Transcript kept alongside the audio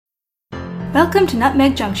Welcome to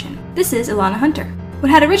Nutmeg Junction. This is Ilana Hunter.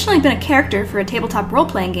 What had originally been a character for a tabletop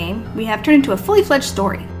role-playing game, we have turned into a fully fledged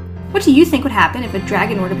story. What do you think would happen if a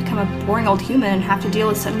dragon were to become a boring old human and have to deal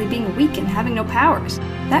with suddenly being weak and having no powers?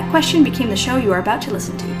 That question became the show you are about to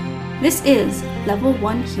listen to. This is Level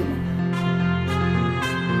 1 Human.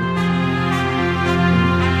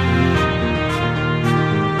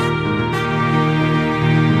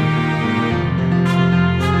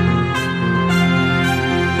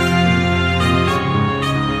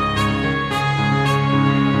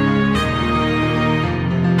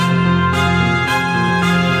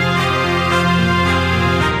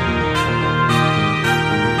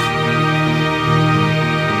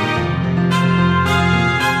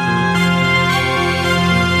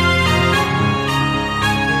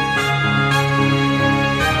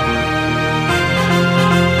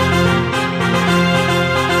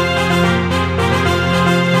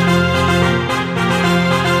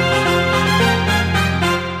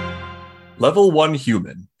 Level 1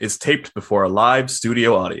 Human is taped before a live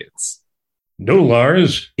studio audience. No,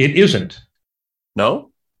 Lars, it isn't.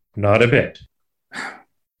 No? Not a bit.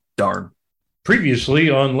 Darn. Previously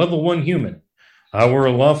on Level 1 Human, our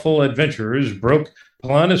lawful adventurers broke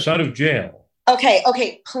Polanus out of jail. Okay,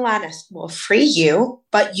 Polanus will free you,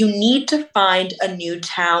 but you need to find a new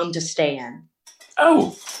town to stay in.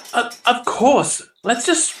 Oh, of course. Let's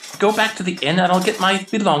just go back to the inn and I'll get my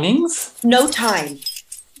belongings. No time.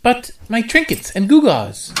 But my trinkets and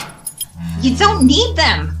gewgaws. You don't need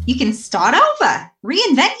them. You can start over.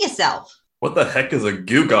 Reinvent yourself. What the heck is a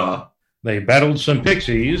gewgaw? They battled some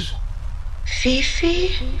pixies.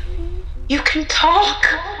 Fifi, you can talk.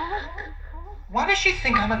 Why does she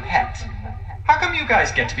think I'm a pet? How come you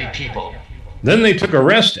guys get to be people? Then they took a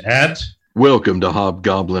rest at... Welcome to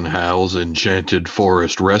Hobgoblin Hal's Enchanted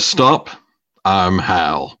Forest Rest Stop. I'm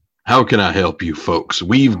Hal. How can I help you folks?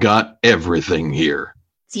 We've got everything here.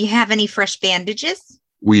 Do you have any fresh bandages?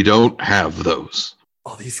 We don't have those.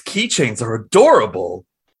 Oh, these keychains are adorable.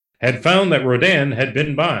 Had found that Rodan had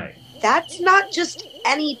been by. That's not just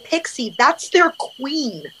any pixie, that's their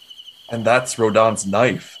queen. And that's Rodan's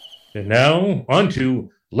knife. And now, on to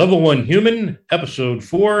Level 1 Human, Episode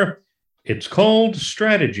 4. It's called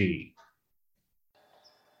Strategy.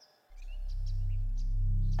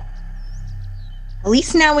 At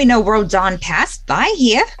least now we know Rodan passed by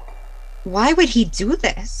here. Why would he do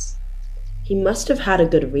this? He must have had a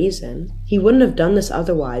good reason. He wouldn't have done this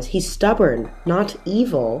otherwise. He's stubborn, not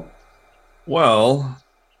evil. Well,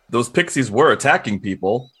 those pixies were attacking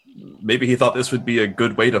people. Maybe he thought this would be a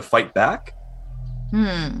good way to fight back?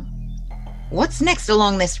 What's next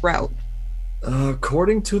along this route?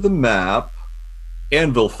 According to the map,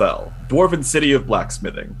 Anvilfell, Dwarven City of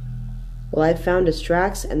Blacksmithing. Well, I've found his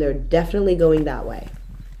tracks, and they're definitely going that way.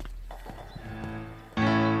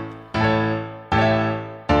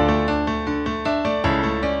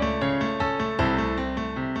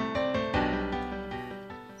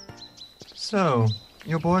 So,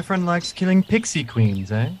 your boyfriend likes killing pixie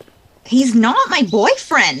queens, eh? He's not my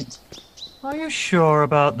boyfriend. Are you sure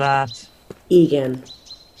about that? Egan.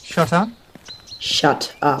 Shut up.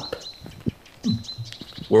 Shut up.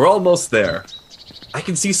 We're almost there. I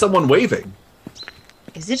can see someone waving.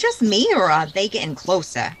 Is it just me, or are they getting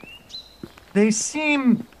closer? They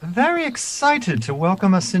seem very excited to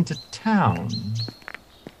welcome us into town.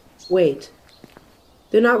 Wait.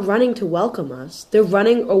 They're not running to welcome us. They're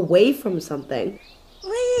running away from something.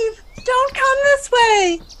 Leave! Don't come this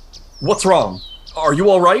way! What's wrong? Are you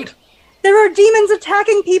all right? There are demons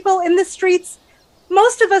attacking people in the streets.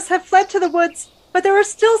 Most of us have fled to the woods, but there are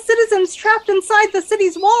still citizens trapped inside the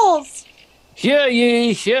city's walls. Hear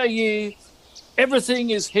ye, hear ye. Everything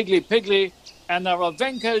is higgly-piggly, and there are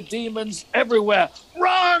Venko demons everywhere.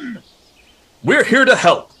 Run! We're here to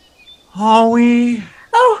help. Are we?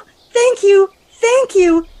 Oh, thank you! Thank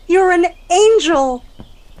you! You're an angel!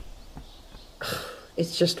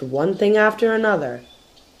 It's just one thing after another.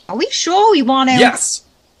 Are we sure we want to... Yes!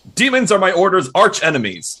 Demons are my order's arch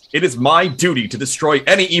enemies. It is my duty to destroy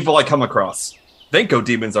any evil I come across. Venko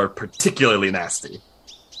demons are particularly nasty.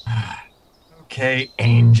 Okay,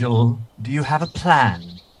 Angel. Do you have a plan?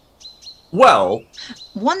 Well...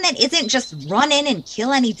 One that isn't just run in and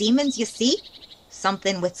kill any demons you see?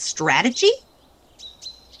 Something with strategy?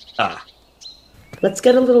 Let's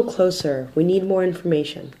get a little closer. We need more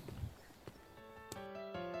information.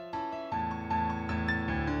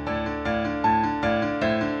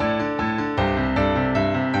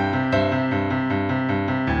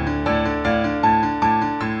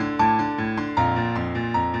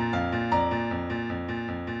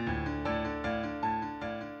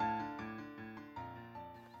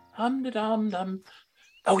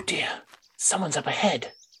 Oh dear. Someone's up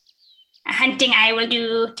ahead. A hunting I will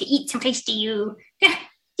do to eat some tasty you. You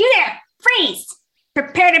there, freeze!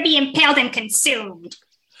 Prepare to be impaled and consumed.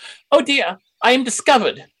 Oh dear, I am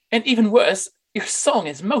discovered. And even worse, your song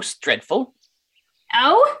is most dreadful.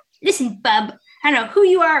 Oh? Listen, bub. I don't know who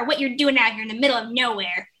you are or what you're doing out here in the middle of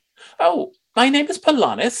nowhere. Oh, my name is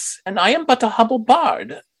Polanis, and I am but a humble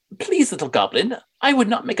bard. Please, little goblin, I would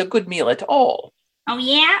not make a good meal at all. Oh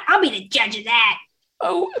yeah? I'll be the judge of that.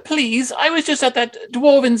 Oh, please, I was just at that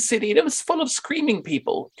dwarven city, and it was full of screaming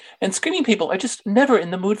people. And screaming people are just never in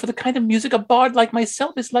the mood for the kind of music a bard like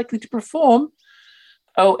myself is likely to perform.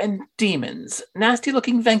 Oh, and demons.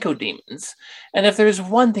 Nasty-looking Venko demons. And if there is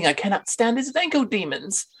one thing I cannot stand, it's Venko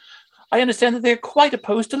demons. I understand that they're quite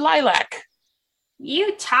opposed to lilac.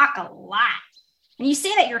 You talk a lot. And you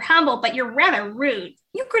say that you're humble, but you're rather rude.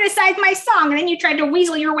 You criticized my song, and then you tried to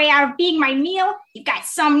weasel your way out of being my meal? You've got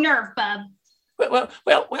some nerve, bub.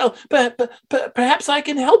 Well, perhaps I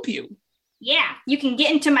can help you. Yeah, you can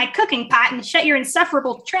get into my cooking pot and shut your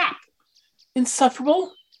insufferable trap.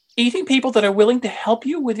 Insufferable? Eating people that are willing to help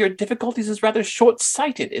you with your difficulties is rather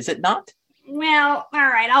short-sighted, is it not? Well, all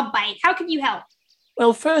right, I'll bite. How can you help?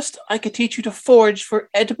 Well, first, I could teach you to forage for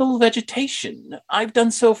edible vegetation. I've done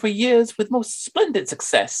so for years with most splendid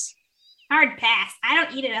success. Hard pass. I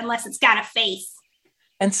don't eat it unless it's got a face.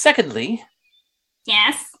 And secondly...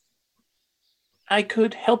 Yes? I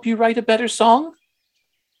could help you write a better song?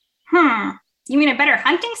 You mean a better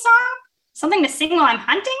hunting song? Something to sing while I'm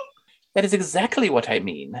hunting? That is exactly what I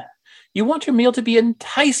mean. You want your meal to be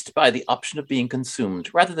enticed by the option of being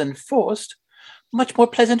consumed, rather than forced. Much more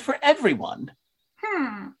pleasant for everyone.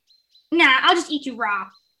 Nah, I'll just eat you raw.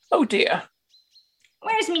 Oh dear.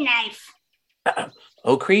 Where's me knife?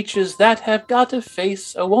 Oh, creatures that have got a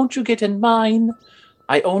face, oh, won't you get in mine?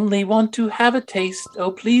 I only want to have a taste,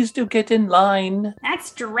 oh, please do get in line.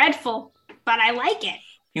 That's dreadful, but I like it.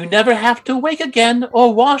 You never have to wake again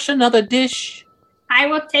or wash another dish. I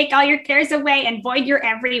will take all your cares away and void your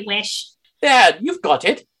every wish. Dad, you've got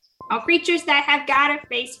it. Oh, creatures that have got a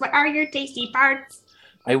face, what are your tasty parts?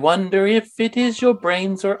 I wonder if it is your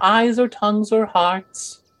brains or eyes or tongues or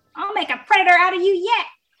hearts. I'll make a predator out of you yet.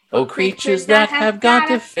 Oh, creatures that have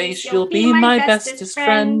got a face, you'll be my bestest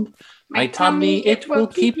friend. My tummy, it will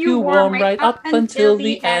keep you warm right up until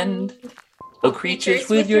the end. Oh, creatures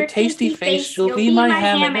with your tasty face, you'll be my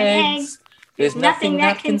ham and eggs. There's nothing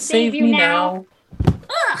that can save me now.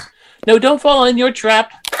 Ugh! No, don't fall in your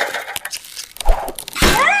trap.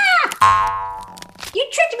 Ah! You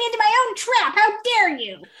tricked me into my own trap. How dare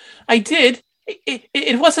you? I did.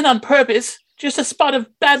 It wasn't on purpose. Just a spot of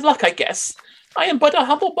bad luck, I guess. I am but a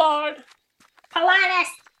humble bard. Polanis,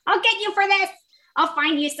 I'll get you for this. I'll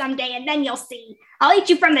find you someday, and then you'll see. I'll eat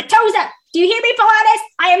you from the toes up. Do you hear me, Polanis?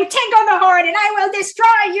 I am Tingle the Horde, and I will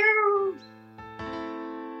destroy you.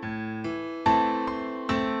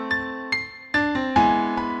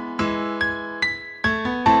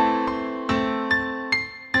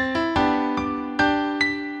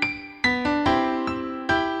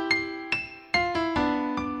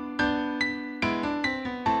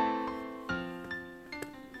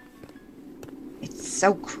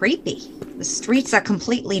 So creepy. The streets are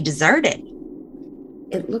completely deserted.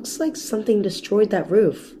 It looks like something destroyed that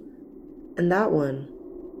roof. And that one.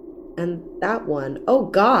 And that one. Oh,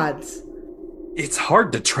 gods. It's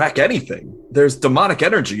hard to track anything. There's demonic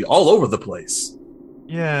energy all over the place.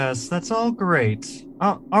 Yes, that's all great.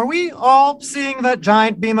 Are we all seeing that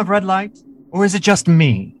giant beam of red light? Or is it just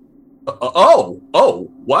me? Wow.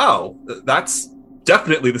 That's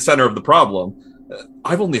definitely the center of the problem.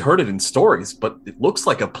 I've only heard it in stories, but it looks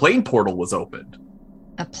like a plane portal was opened.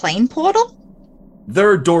 A plane portal? There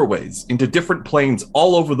are doorways into different planes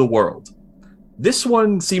all over the world. This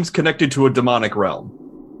one seems connected to a demonic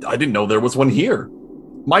realm. I didn't know there was one here.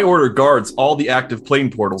 My order guards all the active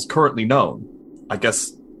plane portals currently known. I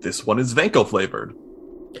guess this one is Venko flavored.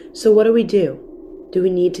 So what do we do? Do we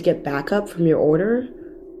need to get backup from your order?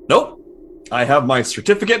 Nope. I have my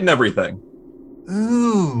certificate and everything.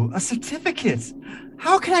 Ooh, a certificate.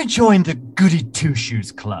 How can I join the Goody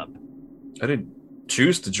Two-Shoes Club? I didn't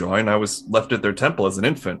choose to join. I was left at their temple as an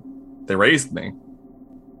infant. They raised me.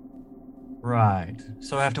 Right.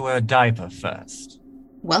 So I have to wear a diaper first.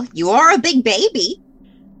 Well, you are a big baby.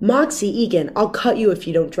 Moxie, Egan, I'll cut you if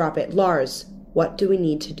you don't drop it. Lars, what do we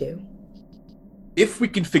need to do? If we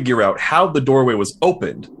can figure out how the doorway was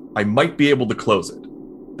opened, I might be able to close it.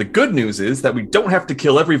 The good news is that we don't have to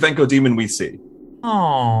kill every Venko demon we see.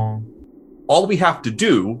 Oh. All we have to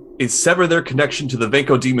do is sever their connection to the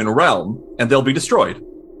Venko demon realm, and they'll be destroyed.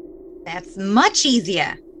 That's much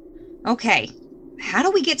easier. Okay, how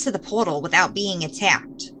do we get to the portal without being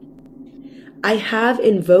attacked? I have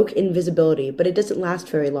Invoke Invisibility, but it doesn't last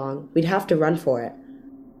very long. We'd have to run for it.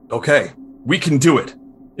 Okay, we can do it.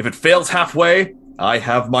 If it fails halfway, I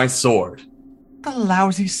have my sword. The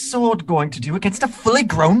lousy sword going to do against a fully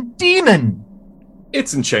grown demon?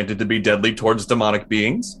 It's enchanted to be deadly towards demonic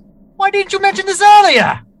beings. Why didn't you mention this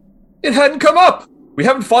earlier? It hadn't come up. We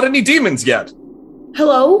haven't fought any demons yet.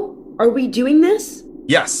 Hello? Are we doing this?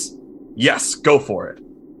 Yes. Yes, go for it.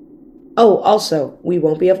 Oh, also, we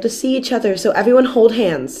won't be able to see each other, so everyone hold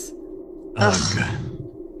hands. Ugh.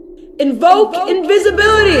 Invoke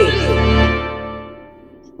invisibility!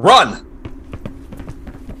 Run!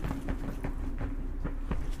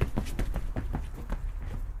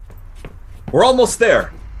 We're almost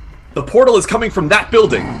there. The portal is coming from that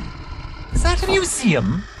building. Is that a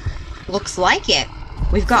museum? Looks like it.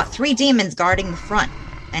 We've got 3 demons guarding the front.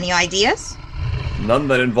 Any ideas? None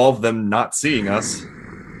that involve them not seeing us.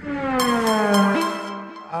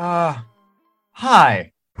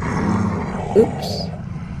 Hi. Oops.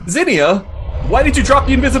 Zinnia, why did you drop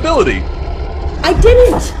the invisibility? I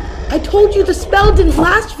didn't! I told you the spell didn't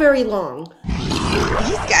last very long.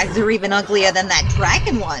 These guys are even uglier than that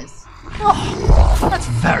dragon was. Oh, that's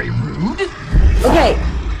very rude. Okay,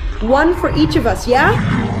 one for each of us, yeah?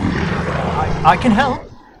 I can help.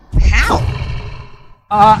 How?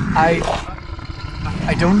 I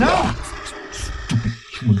don't know. Stupid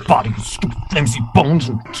human body with stupid flimsy bones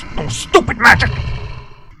and stupid magic.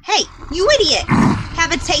 Hey, you idiot!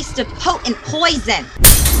 Have a taste of potent poison.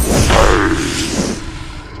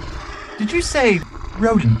 Did you say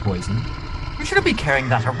rodent poison? You shouldn't be carrying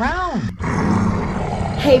that around.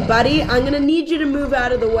 Hey, buddy, I'm gonna need you to move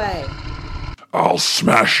out of the way. I'll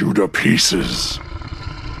smash you to pieces.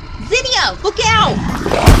 Zinnia, look out!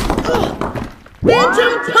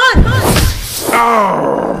 Phantom punch!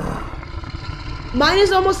 Oh! Mine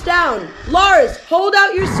is almost down. Lars, hold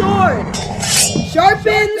out your sword.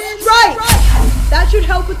 Sharpen strike! That should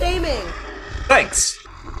help with aiming. Thanks.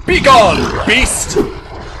 Be gone, beast!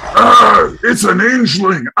 It's an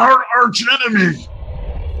Angeling, our archenemy!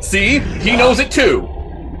 See? He knows it too.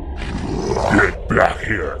 Get back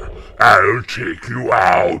here. I'll take you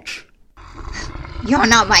out. You're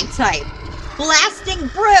not my type. Blasting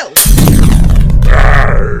brew!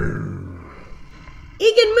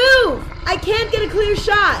 Egan, move! I can't get a clear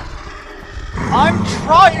shot. I'm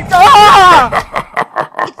trying.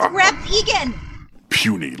 Ah! It's Rep Egan!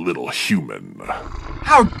 Puny little human.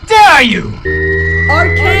 How dare you!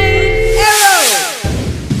 Arcane arrow!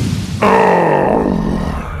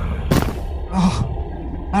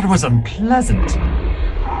 Oh, that was unpleasant.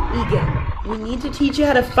 Egan, we need to teach you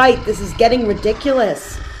how to fight. This is getting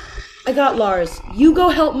ridiculous. I got Lars. You go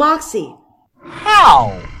help Moxie.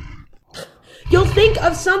 How? You'll think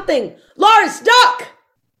of something. Lars, duck!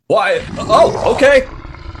 Why? Oh, okay.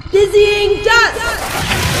 Dizzying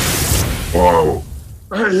dust! Whoa.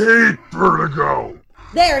 I hate vertigo.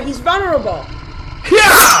 There, he's vulnerable.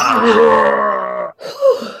 Yeah!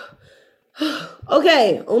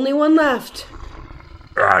 Okay, only one left.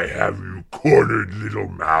 I have you cornered, little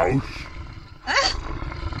mouse.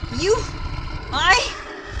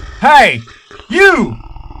 Hey! You!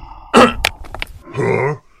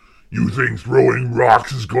 Huh? You think throwing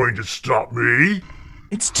rocks is going to stop me?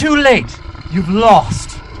 It's too late. You've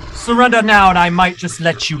lost. Surrender now and I might just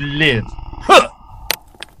let you live. Huh!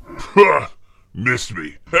 Huh! Missed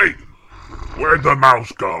me. Hey! Where'd the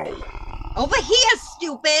mouse go? Over here,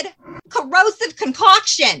 stupid! Corrosive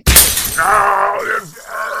concoction! No, it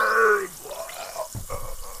burns!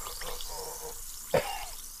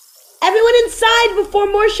 Everyone inside before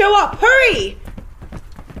more show up! Hurry!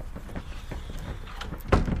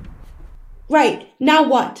 Right, now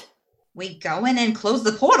what? We go in and close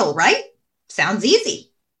the portal, right? Sounds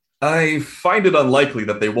easy. I find it unlikely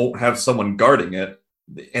that they won't have someone guarding it,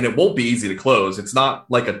 and it won't be easy to close. It's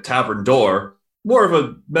not like a tavern door, more of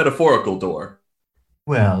a metaphorical door.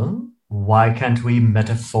 Well, why can't we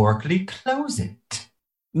metaphorically close it?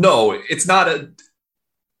 No, it's not a...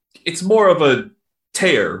 It's more of a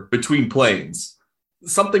tear between planes.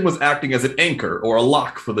 Something was acting as an anchor or a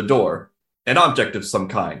lock for the door. An object of some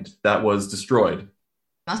kind that was destroyed.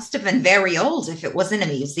 Must have been very old if it was in a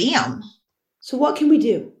museum. So what can we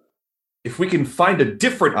do? If we can find a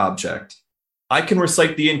different object, I can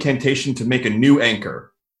recite the incantation to make a new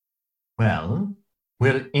anchor. Well,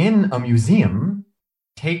 we're in a museum.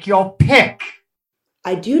 Take your pick.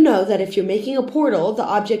 I do know that if you're making a portal, the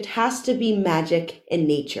object has to be magic in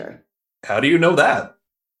nature. How do you know that?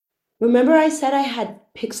 Remember I said I had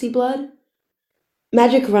pixie blood?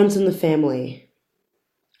 Magic runs in the family.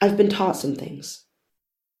 I've been taught some things.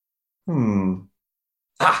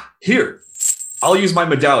 Ah, here. I'll use my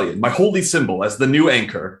medallion, my holy symbol, as the new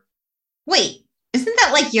anchor. Wait, isn't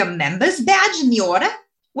that like your member's badge in the order?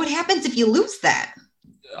 What happens if you lose that?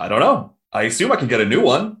 I don't know. I assume I can get a new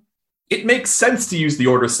one. It makes sense to use the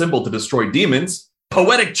order symbol to destroy demons.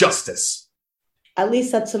 Poetic justice. At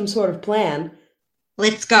least that's some sort of plan.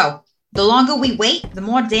 Let's go. The longer we wait, the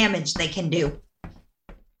more damage they can do.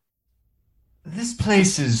 This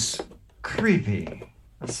place is creepy.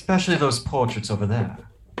 Especially those portraits over there.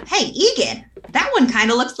 Hey, Egan, that one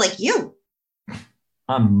kind of looks like you.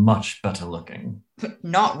 I'm much better looking.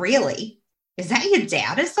 Not really. Is that your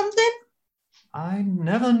dad or something? I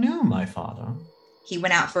never knew my father. He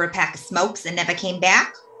went out for a pack of smokes and never came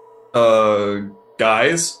back?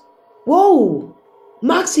 Guys? Whoa!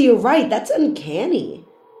 Moxie, you're right. That's uncanny.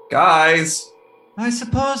 Guys? I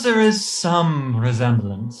suppose there is some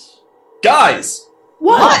resemblance. Guys!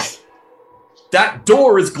 What? That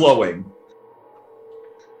door is glowing.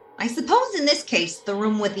 I suppose in this case, the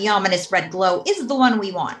room with the ominous red glow is the one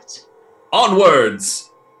we want. Onwards!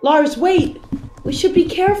 Lars, wait! We should be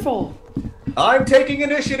careful. I'm taking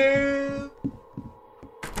initiative!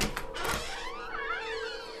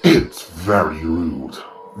 It's very rude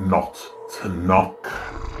not to knock.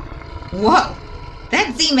 Whoa!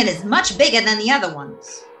 That demon is much bigger than the other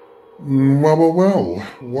ones. Well,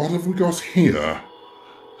 what have we got here?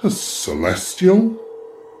 A celestial?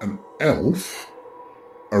 An elf?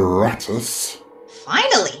 A ratus?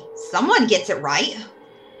 Finally! Someone gets it right.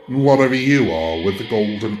 Whatever you are with the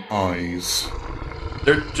golden eyes.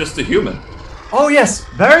 They're just a human. Oh yes,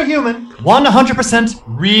 very human. 100%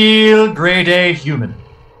 real grade A human.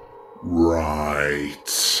 Right.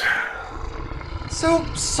 So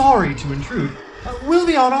sorry to intrude. We'll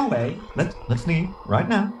be on our way. Let's leave right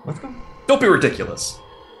now. Let's go. Don't be ridiculous.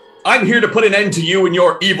 I'm here to put an end to you and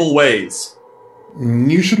your evil ways.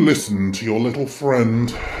 You should listen to your little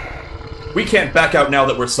friend. We can't back out now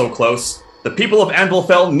that we're so close. The people of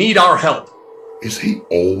Anvilfell need our help. Is he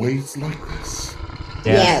always like this?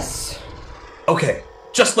 Yes. Okay,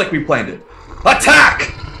 just like we planned it.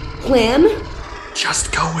 Attack! Plan?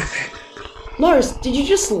 Just go with it. Lars, did you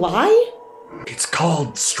just lie? It's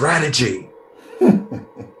called strategy. Are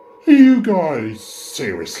you guys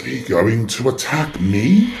seriously going to attack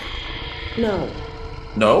me? No.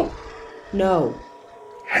 No? No.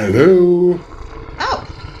 Hello?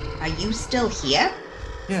 Oh, are you still here?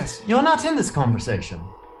 Yes, you're not in this conversation.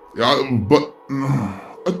 But...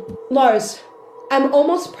 Lars, I'm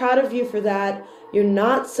almost proud of you for that. You're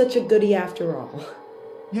not such a goodie after all.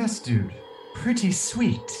 Yes, dude. Pretty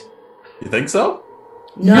sweet. You think so?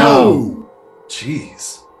 No!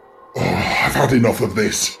 Jeez. Oh, I've had enough of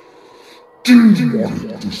this.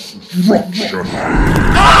 Demonic destruction.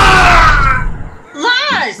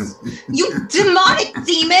 Lars! You demonic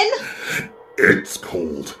demon! It's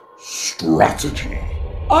called strategy.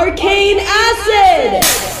 Arcane acid!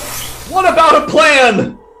 What about a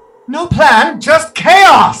plan? No plan, just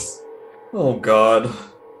chaos! Oh god.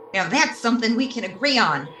 Now that's something we can agree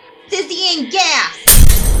on. Dizzying gas!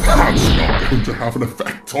 That's not going to have an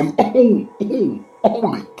effect on... Oh,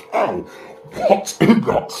 holy cow. What's in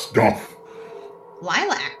that stuff?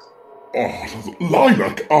 Lilac. Oh,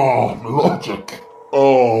 lilac. Logic.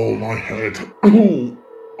 Oh, my head.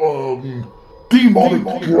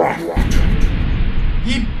 Demonic draft.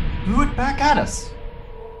 He blew it back at us.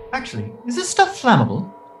 Actually, is this stuff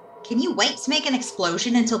flammable? Can you wait to make an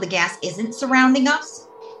explosion until the gas isn't surrounding us?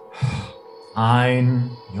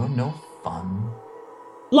 Fine. You're no fun.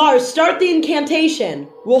 Lars, start the incantation.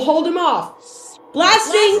 We'll hold him off.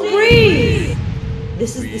 Blasting breeze!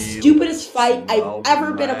 This is the stupidest fight I've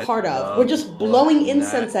ever been a part of. We're just blowing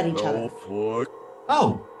incense at each other.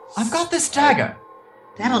 Oh, I've got this dagger.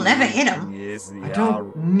 That'll never hit him. I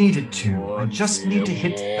don't need it to. I just need to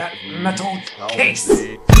hit that metal case.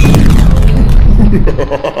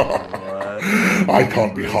 I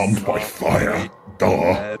can't be harmed by fire.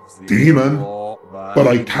 Duh. Demon. But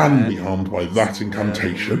I can be harmed by that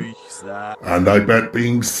incantation. And I bet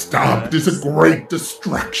being stabbed is a great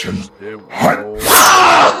distraction.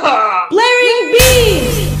 Blaring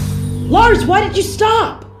beams! Lars, why did you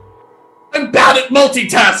stop? I'm bad at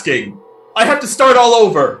multitasking! I have to start all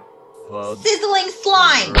over! Sizzling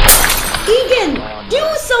slime! Egan,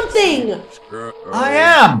 do something! I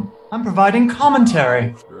am! I'm providing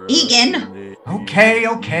commentary. Egan! Okay.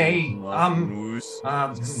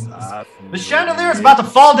 The chandelier is about to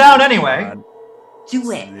fall down anyway.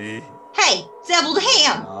 Do it. Hey, deviled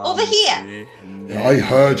ham! Over here! I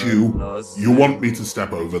heard you. You want me to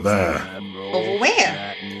step over there. Over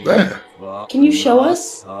where? There. Can you show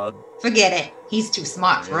us? Forget it. He's too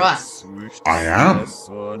smart for us. I am.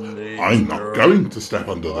 I'm not going to step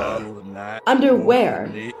under there. Under where?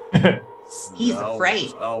 He's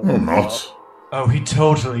afraid. I'm not. Oh, he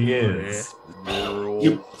totally is.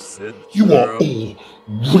 You are all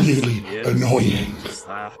really annoying.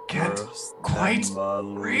 Can't quite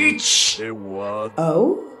reach.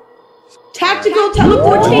 Oh? Tactical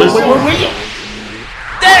teleportation! Wait.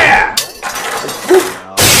 There!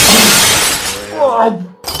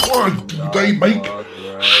 Why do they make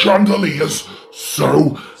chandeliers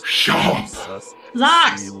so sharp?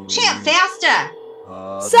 Lars, chant faster!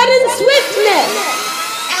 Sudden swiftness!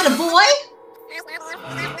 Attaboy!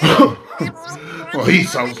 Well, he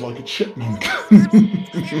sounds like a chipmunk.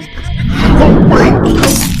 Oh, wait!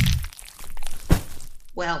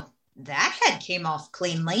 Well, that head came off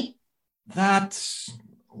cleanly. That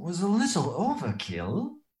was a little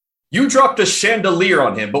overkill. You dropped a chandelier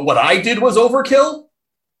on him, but what I did was overkill?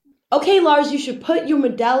 Okay, Lars, you should put your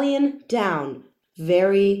medallion down.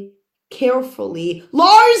 Very carefully.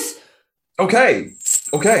 Lars! Okay.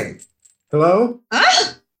 Hello?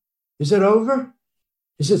 Huh? Is it over?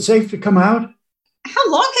 Is it safe to come out? How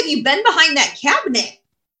long have you been behind that cabinet?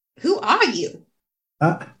 Who are you?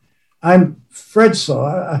 I'm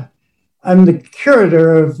Fredslaw. I'm the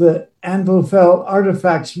curator of the Anvilfell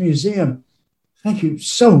Artifacts Museum. Thank you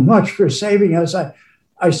so much for saving us.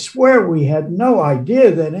 I swear we had no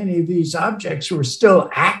idea that any of these objects were still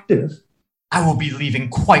active. I will be leaving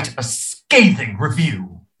quite a scathing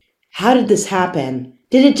review. How did this happen?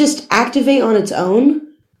 Did it just activate on its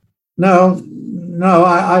own? No,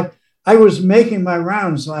 I was making my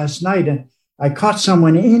rounds last night and I caught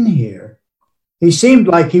someone in here. He seemed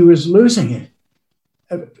like he was losing it.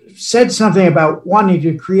 Said something about wanting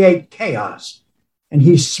to create chaos, and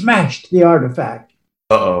he smashed the artifact.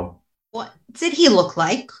 Uh-oh. What did he look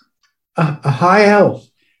like? A high elf,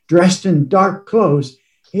 dressed in dark clothes.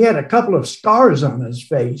 He had a couple of scars on his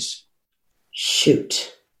face.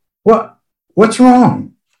 Shoot. What's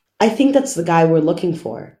wrong? I think that's the guy we're looking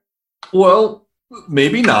for. Well,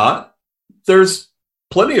 maybe not. There's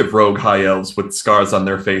plenty of rogue high elves with scars on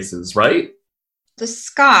their faces, right? The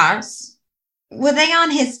scars? Were they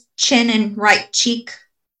on his chin and right cheek?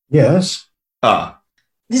 Yes.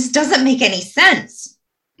 This doesn't make any sense.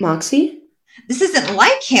 Moxie? This isn't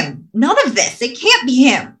like him. None of this. It can't be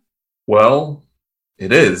him. Well,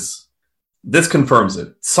 it is. This confirms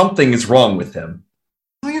it. Something is wrong with him.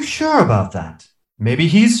 Are you sure about that? Maybe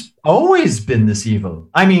he's always been this evil.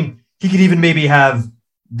 I mean, he could even maybe have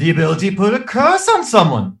the ability to put a curse on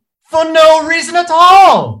someone for no reason at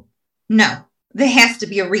all. No, there has to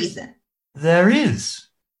be a reason. There is.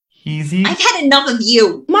 He's I've had enough of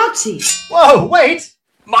you. Moxie! Whoa, wait!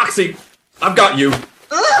 Moxie, I've got you.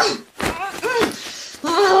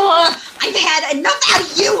 I've had enough out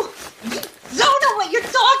of you. You don't know what you're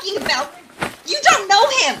talking about. You don't know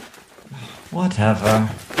him. Whatever.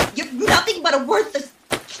 You're nothing but a worthless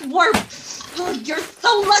twerp. You're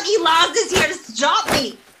so lucky Lars is here to stop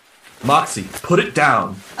me. Moxie, put it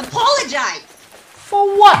down. Apologize.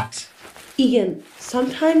 For what? Egan,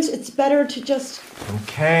 sometimes it's better to just...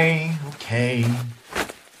 Okay.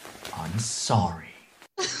 I'm sorry.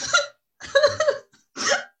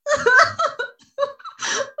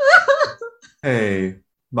 Hey,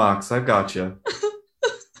 Mox, I've got you.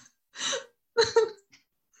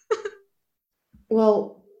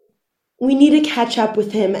 Well, we need to catch up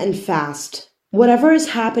with him and fast. Whatever is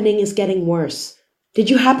happening is getting worse. Did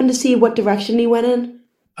you happen to see what direction he went in?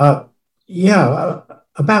 Yeah,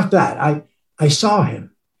 about that. I saw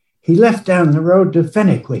him. He left down the road to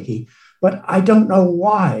Fennequickie, but I don't know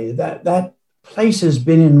why. That place has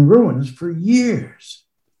been in ruins for years.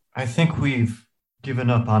 I think we've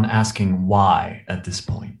given up on asking why at this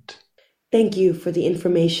point. Thank you for the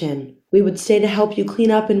information. We would stay to help you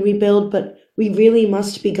clean up and rebuild, but we really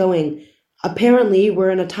must be going. Apparently,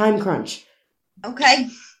 we're in a time crunch. Okay,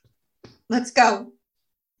 let's go.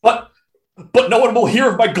 But no one will hear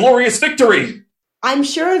of my glorious victory! I'm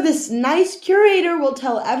sure this nice curator will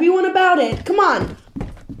tell everyone about it. Come on.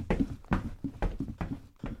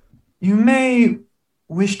 You may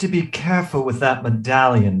wish to be careful with that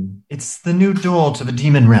medallion. It's the new door to the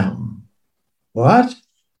demon realm. What?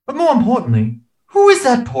 But more importantly, who is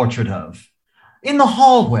that portrait of? In the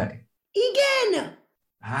hallway. Egan!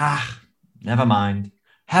 Never mind.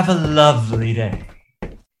 Have a lovely day.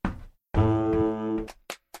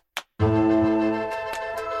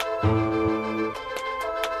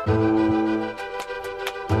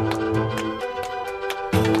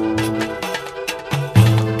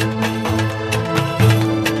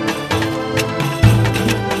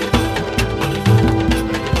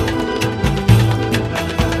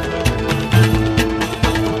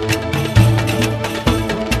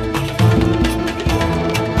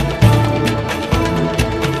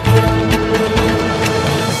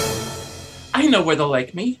 know where they'll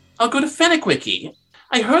like me. I'll go to Fennequickie.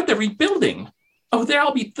 I heard they're rebuilding. Oh, there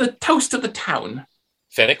I'll be the toast of the town.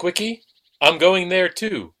 Fennequickie? I'm going there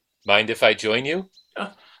too. Mind if I join you?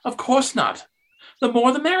 Of course not. The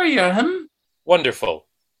more the merrier, Wonderful.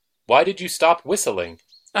 Why did you stop whistling?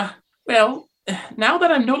 Well, now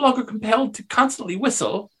that I'm no longer compelled to constantly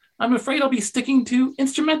whistle, I'm afraid I'll be sticking to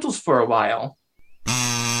instrumentals for a while.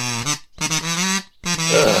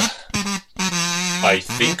 Ugh. I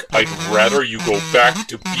think I'd rather you go back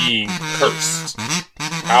to being cursed.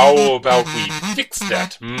 How about we fix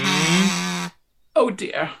that, Oh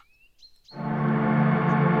dear.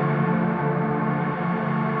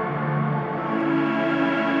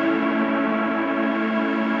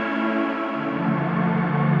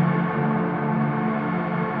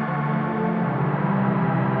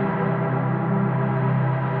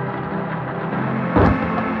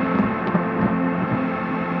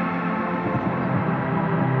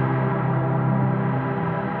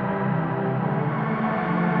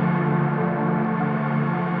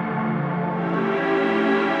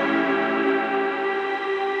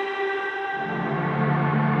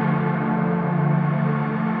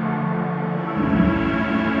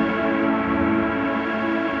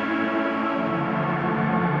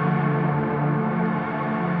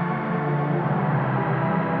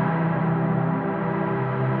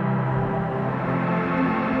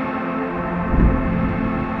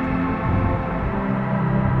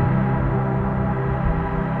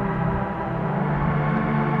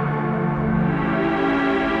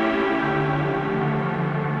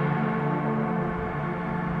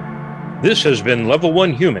 This has been Level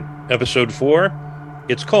 1 Human, Episode 4.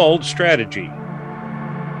 It's called Strategy.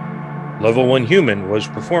 Level 1 Human was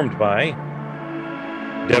performed by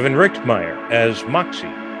Devin Richtmeyer as Moxie,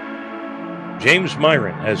 James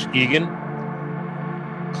Myron as Egan,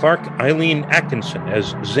 Clark Eileen Atkinson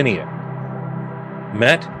as Zinnia,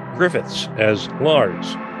 Matt Griffiths as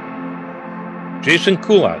Lars, Jason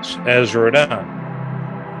Kulas as Rodan,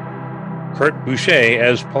 Kurt Boucher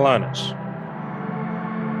as Polanus.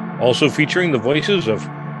 Also featuring the voices of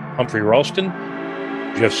Humphrey Ralston,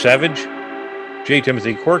 Jeff Savage, J.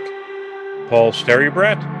 Timothy Quirk, Paul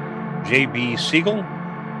Steribrat, J.B. Siegel,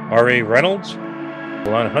 R.A. Reynolds,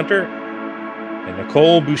 Alana Hunter, and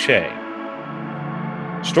Nicole Boucher.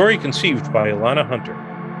 Story conceived by Alana Hunter.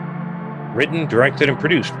 Written, directed, and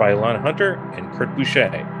produced by Alana Hunter and Kurt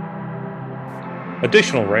Boucher.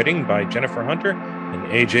 Additional writing by Jennifer Hunter and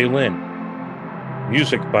A.J. Lynn.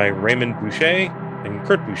 Music by Raymond Boucher and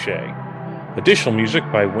Kurt Boucher. Additional music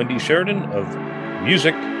by Wendy Sheridan of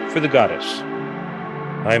Music for the Goddess.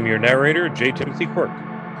 I'm your narrator, J. Timothy Quirk.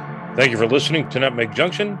 Thank you for listening to Nutmeg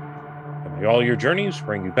Junction, and may all your journeys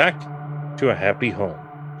bring you back to a happy home.